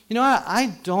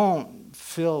 I don't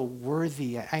feel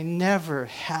worthy. I never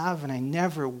have, and I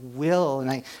never will.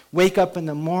 And I wake up in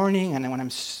the morning, and when I'm,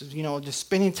 just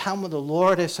spending time with the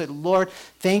Lord, I said, Lord,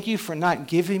 thank you for not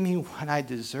giving me what I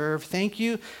deserve. Thank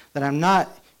you that I'm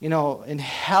not, in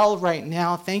hell right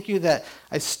now. Thank you that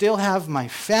I still have my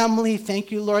family.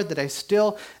 Thank you, Lord, that I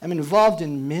still am involved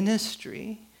in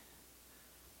ministry.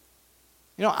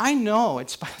 I know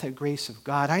it's by the grace of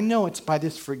God. I know it's by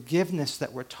this forgiveness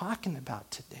that we're talking about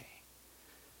today.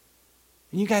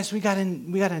 And you guys, we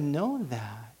gotta know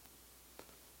that.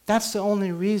 That's the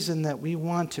only reason that we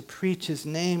want to preach his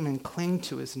name and cling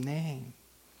to his name.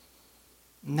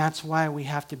 And that's why we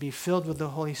have to be filled with the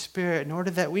Holy Spirit in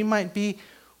order that we might be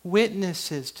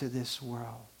witnesses to this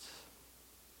world.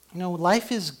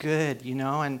 Life is good,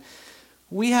 and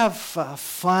we have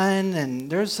fun, and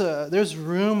there's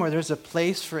room or there's a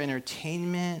place for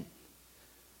entertainment.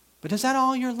 But is that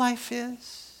all your life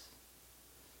is?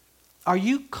 Are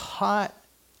you caught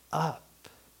up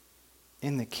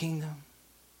in the kingdom?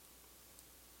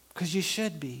 Because you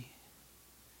should be.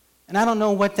 And I don't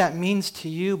know what that means to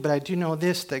you, but I do know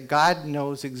this, that God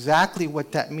knows exactly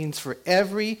what that means for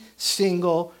every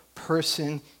single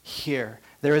person here.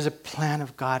 There is a plan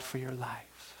of God for your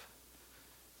life.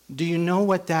 Do you know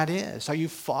what that is? Are you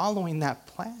following that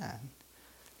plan?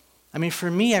 For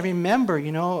me, I remember,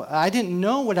 I didn't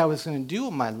know what I was going to do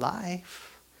with my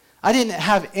life. I didn't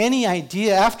have any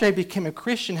idea after I became a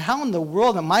Christian, how in the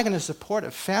world am I going to support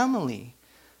a family?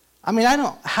 I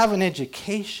don't have an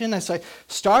education. So I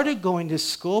started going to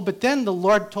school, but then the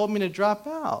Lord told me to drop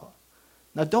out.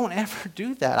 Now, don't ever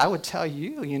do that. I would tell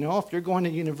you, if you're going to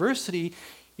university,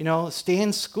 stay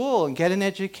in school and get an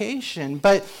education.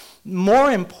 But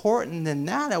more important than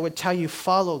that, I would tell you,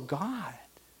 follow God.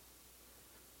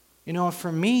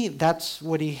 For me, that's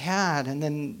what he had. And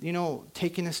then,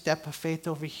 taking a step of faith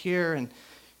over here and,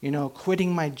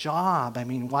 quitting my job.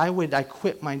 Why would I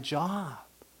quit my job?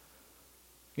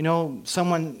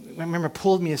 Someone, I remember,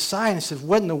 pulled me aside and said,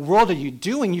 what in the world are you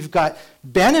doing? You've got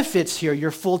benefits here. You're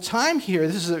full-time here.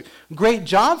 This is a great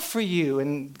job for you.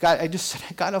 And I just said,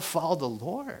 I got to follow the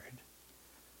Lord.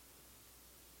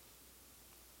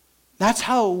 That's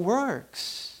how it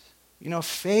works.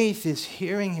 Faith is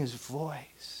hearing his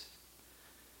voice.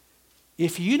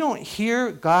 If you don't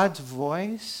hear God's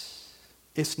voice,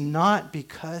 it's not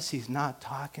because he's not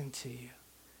talking to you.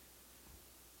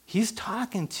 He's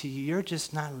talking to you. You're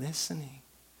just not listening.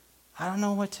 I don't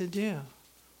know what to do.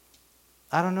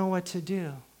 I don't know what to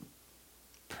do.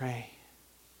 Pray.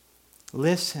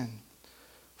 Listen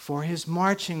for his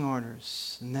marching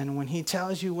orders. And then when he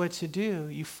tells you what to do,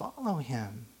 you follow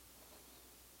him.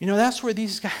 That's where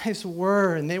these guys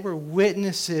were, and they were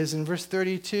witnesses in verse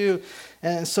 32,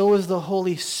 and so was the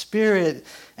Holy Spirit.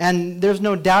 And there's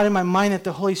no doubt in my mind that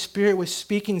the Holy Spirit was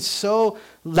speaking so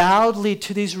loudly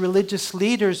to these religious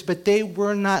leaders, but they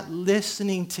were not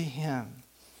listening to him.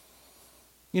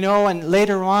 And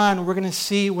later on, we're going to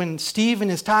see when Stephen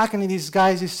is talking to these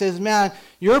guys, he says, man,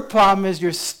 your problem is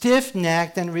you're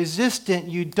stiff-necked and resistant.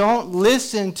 You don't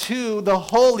listen to the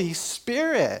Holy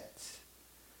Spirit.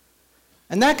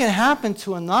 And that can happen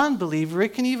to a non-believer.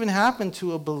 It can even happen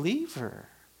to a believer.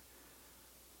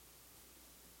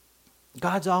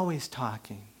 God's always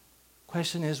talking.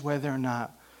 Question is whether or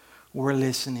not we're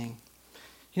listening.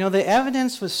 The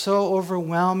evidence was so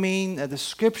overwhelming. The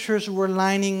scriptures were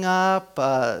lining up.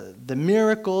 The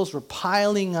miracles were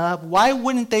piling up. Why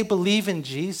wouldn't they believe in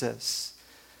Jesus?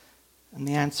 And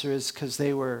the answer is because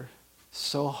they were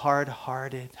so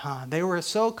hard-hearted. They were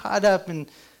so caught up in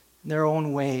their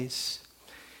own ways.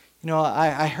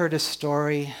 I heard a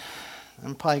story.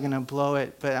 I'm probably going to blow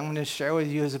it, but I'm going to share with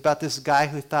you. It's about this guy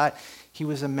who thought he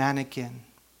was a mannequin.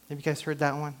 Have you guys heard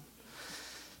that one?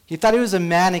 He thought he was a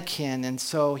mannequin, and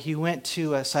so he went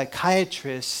to a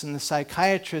psychiatrist, and the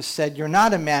psychiatrist said, you're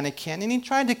not a mannequin. And he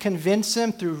tried to convince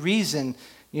him through reason,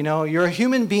 you're a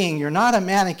human being, you're not a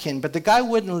mannequin. But the guy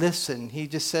wouldn't listen. He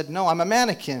just said, no, I'm a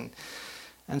mannequin.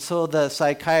 And so the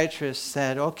psychiatrist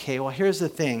said, okay, well, here's the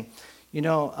thing.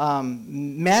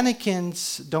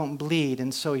 Mannequins don't bleed.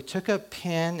 And so he took a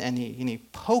pin and he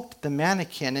poked the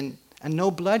mannequin and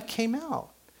no blood came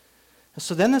out. And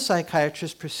so then the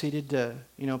psychiatrist proceeded to,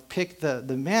 pick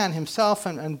the man himself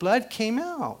and blood came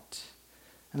out.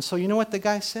 And so you know what the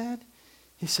guy said?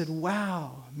 He said,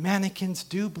 wow, mannequins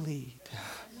do bleed.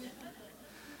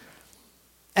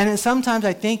 And sometimes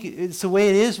I think it's the way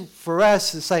it is for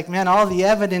us. It's like, man, all the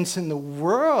evidence in the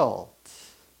world.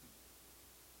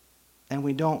 And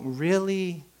we don't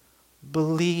really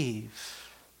believe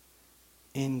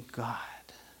in God.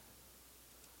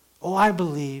 Oh, I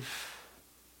believe.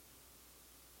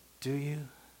 Do you?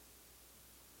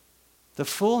 The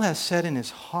fool has said in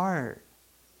his heart,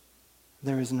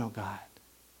 there is no God.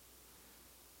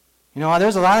 You know,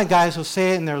 there's a lot of guys who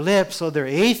say it in their lips, so they're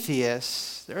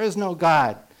atheists. There is no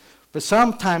God. But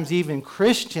sometimes even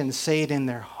Christians say it in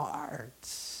their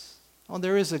hearts. Oh,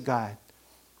 there is a God.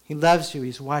 He loves you.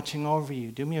 He's watching over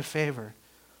you. Do me a favor.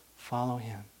 Follow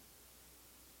him.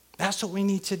 That's what we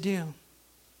need to do.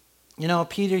 You know,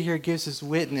 Peter here gives his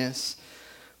witness,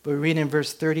 but we read in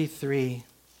verse 33.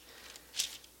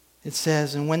 It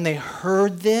says, and when they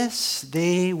heard this,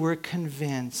 they were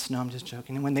convinced. No, I'm just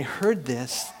joking. And when they heard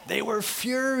this, they were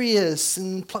furious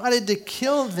and plotted to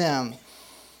kill them.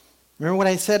 Remember what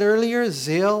I said earlier?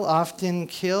 Zeal often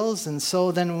kills. And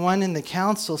so then one in the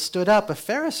council stood up, a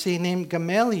Pharisee named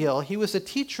Gamaliel. He was a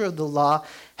teacher of the law,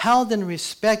 held in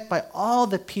respect by all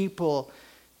the people.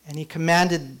 And he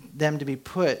commanded them to be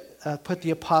put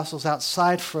the apostles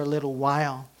outside for a little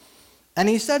while. And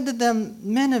he said to them,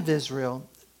 men of Israel,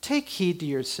 take heed to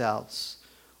yourselves,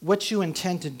 what you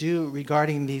intend to do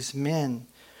regarding these men.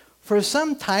 For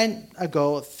some time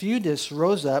ago, Theudas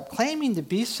rose up, claiming to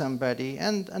be somebody,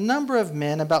 and a number of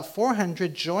men, about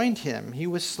 400, joined him. He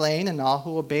was slain, and all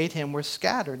who obeyed him were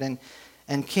scattered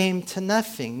and came to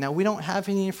nothing. Now, we don't have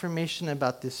any information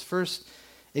about this first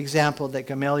example that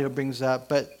Gamaliel brings up,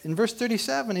 but in verse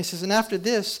 37, he says, and after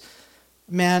this,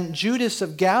 man, Judas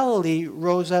of Galilee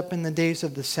rose up in the days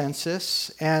of the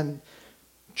census, and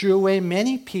drew away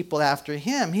many people after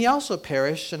him. He also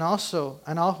perished, and all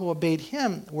who obeyed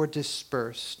him were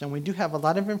dispersed. And we do have a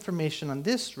lot of information on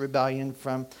this rebellion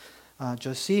from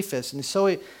Josephus. And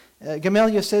so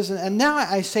Gamaliel says, and now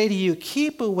I say to you,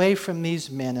 keep away from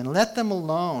these men and let them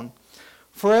alone.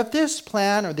 For if this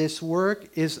plan or this work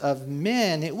is of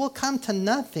men, it will come to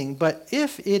nothing. But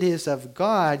if it is of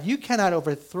God, you cannot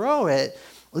overthrow it,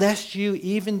 lest you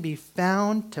even be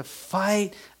found to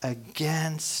fight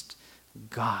against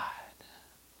God.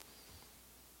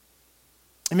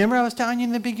 Remember I was telling you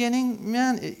in the beginning,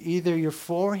 man, either you're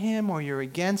for him or you're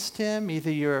against him. Either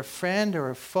you're a friend or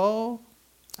a foe.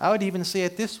 I would even say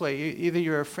it this way. Either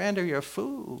you're a friend or you're a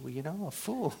fool, a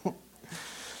fool.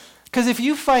 Because if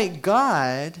you fight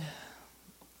God,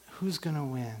 who's going to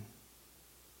win?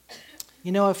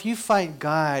 If you fight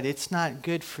God, it's not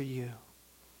good for you.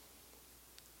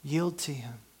 Yield to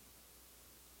him.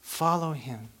 Follow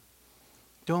him.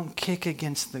 Don't kick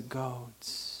against the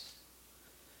goads.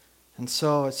 And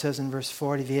so it says in verse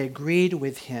 40, they agreed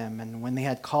with him, and when they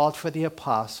had called for the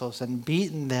apostles and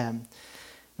beaten them,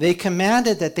 they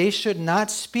commanded that they should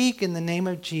not speak in the name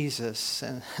of Jesus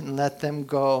and let them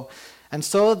go. And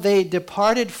so they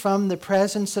departed from the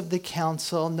presence of the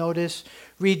council, notice,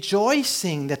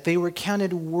 rejoicing that they were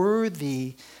counted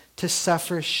worthy to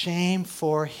suffer shame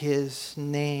for his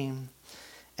name.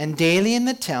 And daily in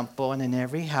the temple and in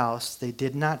every house, they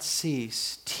did not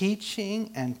cease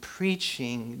teaching and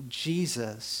preaching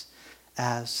Jesus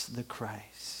as the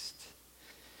Christ.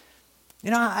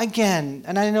 Again,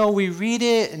 and I know we read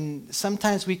it and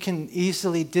sometimes we can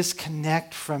easily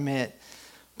disconnect from it.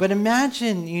 But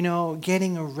imagine,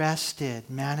 getting arrested,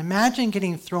 man. Imagine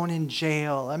getting thrown in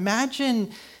jail.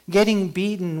 Imagine getting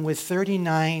beaten with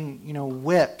 39,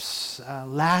 whips,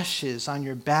 lashes on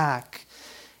your back.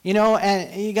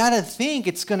 And you got to think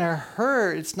it's going to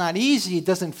hurt. It's not easy. It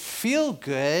doesn't feel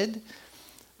good.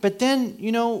 But then,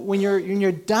 when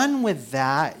you're done with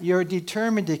that, you're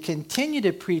determined to continue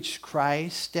to preach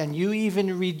Christ, and you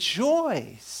even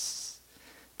rejoice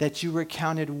that you were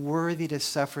counted worthy to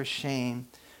suffer shame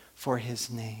for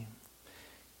his name.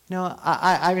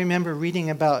 I remember reading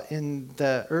about in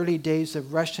the early days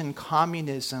of Russian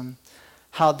communism,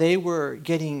 how they were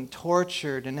getting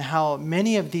tortured and how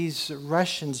many of these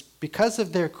Russians, because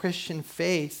of their Christian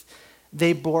faith,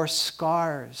 they bore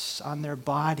scars on their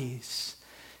bodies.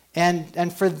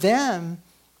 And for them,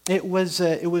 it was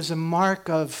a mark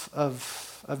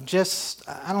of just,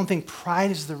 I don't think pride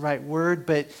is the right word,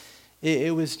 but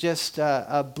it was just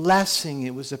a blessing.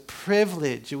 It was a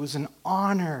privilege. It was an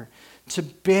honor to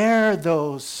bear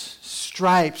those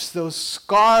stripes, those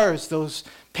scars, those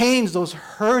pains, those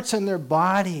hurts in their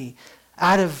body,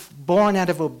 born out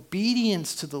of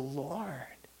obedience to the Lord.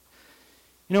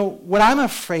 What I'm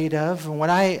afraid of, and what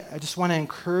I just want to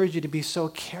encourage you to be so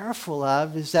careful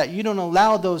of, is that you don't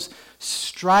allow those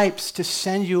stripes to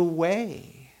send you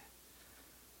away,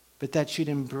 but that you'd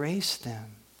embrace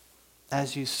them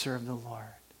as you serve the Lord.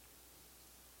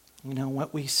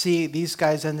 What we see these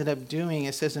guys ended up doing,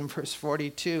 it says in verse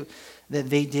 42, that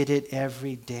they did it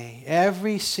every day.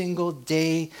 Every single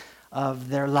day of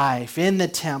their life, in the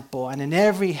temple and in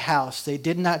every house, they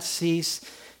did not cease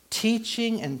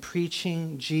teaching and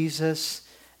preaching Jesus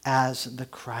as the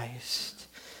Christ.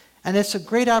 And it's a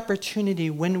great opportunity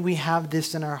when we have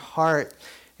this in our heart.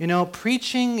 You know,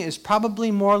 preaching is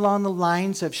probably more along the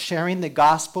lines of sharing the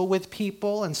gospel with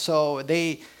people. And so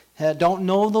they don't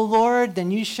know the Lord,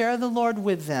 then you share the Lord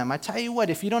with them. I tell you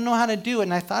what, if you don't know how to do it,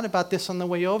 and I thought about this on the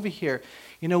way over here,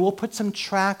 you know, we'll put some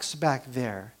tracts back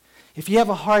there. If you have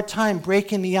a hard time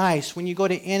breaking the ice when you go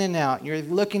to In-N-Out, and you're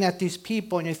looking at these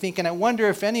people and you're thinking, I wonder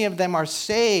if any of them are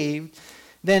saved,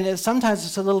 then sometimes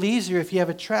it's a little easier if you have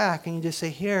a tract and you just say,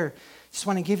 here, just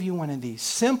want to give you one of these.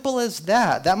 Simple as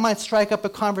that. That might strike up a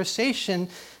conversation.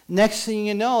 Next thing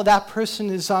you know, that person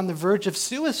is on the verge of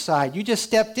suicide. You just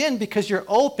stepped in because you're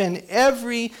open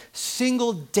every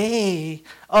single day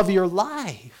of your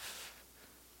life.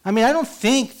 I mean, I don't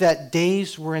think that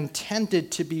days were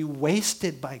intended to be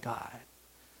wasted by God.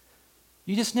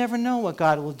 You just never know what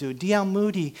God will do. D.L.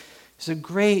 Moody is a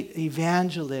great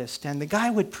evangelist, and the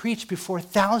guy would preach before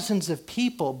thousands of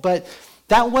people, but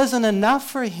that wasn't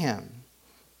enough for him.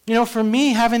 You know, for me,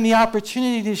 having the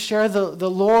opportunity to share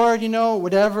the Lord, you know,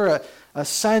 whatever, a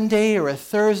Sunday or a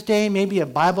Thursday, maybe a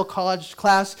Bible college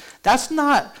class, that's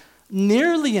not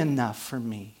nearly enough for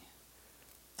me.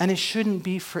 And it shouldn't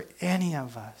be for any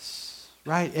of us,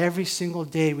 right? Every single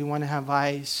day we want to have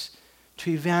eyes to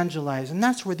evangelize. And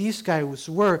that's where these guys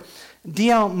were.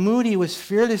 D.L. Moody was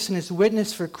fearless in his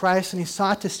witness for Christ, and he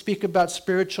sought to speak about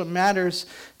spiritual matters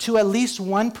to at least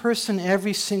one person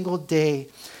every single day.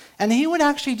 And he would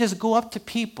actually just go up to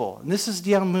people, and this is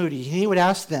D.L. Moody, he would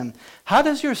ask them, how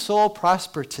does your soul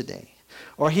prosper today?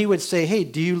 Or he would say, hey,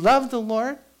 do you love the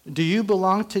Lord? Do you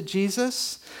belong to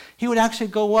Jesus? He would actually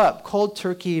go up, cold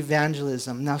turkey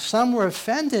evangelism. Now, some were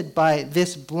offended by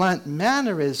this blunt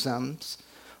mannerisms,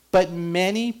 but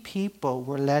many people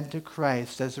were led to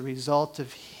Christ as a result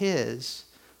of his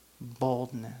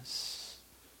boldness.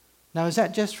 Now, is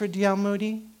that just for D.L.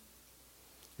 Moody?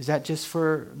 Is that just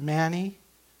for Manny?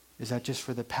 Is that just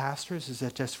for the pastors? Is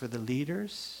that just for the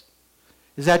leaders?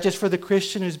 Is that just for the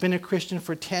Christian who's been a Christian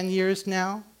for 10 years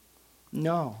now?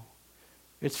 No.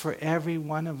 It's for every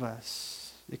one of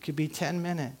us. It could be 10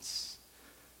 minutes.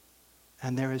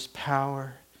 And there is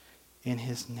power in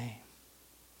his name.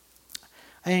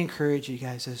 I encourage you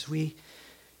guys, as we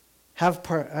have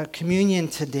communion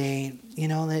today, you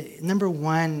know, number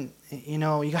one, you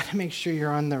know, you got to make sure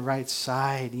you're on the right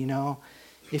side, you know.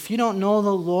 If you don't know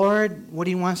the Lord, what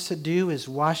he wants to do is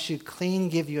wash you clean,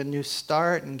 give you a new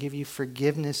start, and give you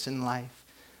forgiveness in life.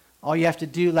 All you have to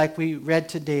do, like we read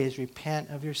today, is repent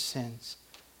of your sins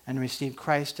and receive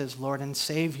Christ as Lord and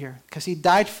Savior. Because he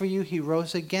died for you, he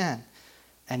rose again,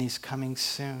 and he's coming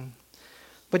soon.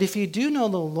 But if you do know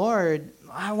the Lord,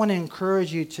 I want to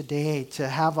encourage you today to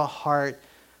have a heart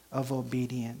of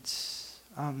obedience.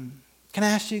 Can I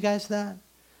ask you guys that?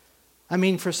 I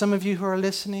mean, for some of you who are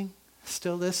listening,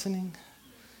 still listening,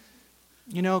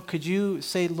 you know, could you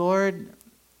say, Lord,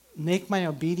 make my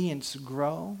obedience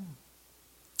grow?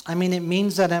 I mean, it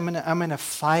means that I'm gonna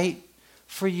fight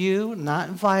for you, not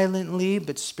violently,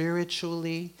 but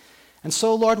spiritually. And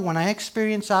so, Lord, when I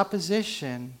experience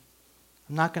opposition,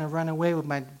 I'm not going to run away with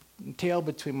my tail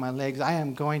between my legs. I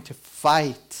am going to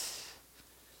fight.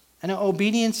 And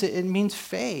obedience, it means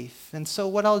faith. And so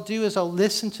what I'll do is I'll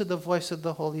listen to the voice of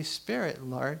the Holy Spirit,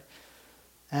 Lord.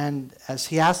 And as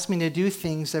he asks me to do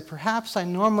things that perhaps I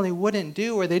normally wouldn't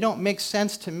do, or they don't make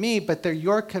sense to me, but they're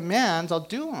your commands, I'll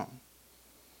do them.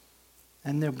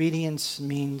 And the obedience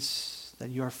means that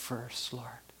you're first, Lord.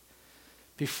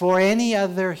 Before any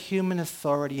other human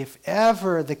authority, if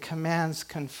ever the commands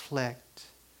conflict,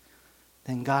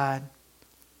 then God,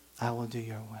 I will do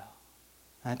your will.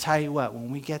 And I tell you what, when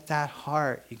we get that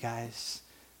heart, you guys,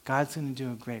 God's going to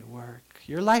do a great work.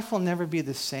 Your life will never be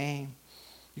the same.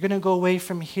 You're going to go away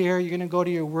from here. You're going to go to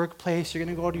your workplace. You're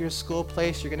going to go to your school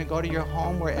place. You're going to go to your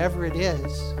home, wherever it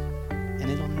is. And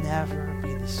it'll never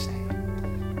be the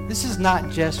same. This is not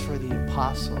just for the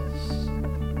apostles.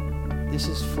 This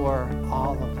is for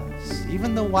all of us.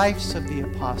 Even the wives of the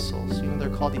apostles. You know,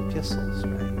 they're called epistles,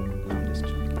 right? No, I'm just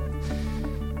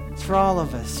joking. It's for all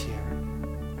of us here.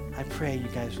 I pray you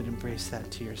guys would embrace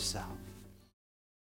that to yourself.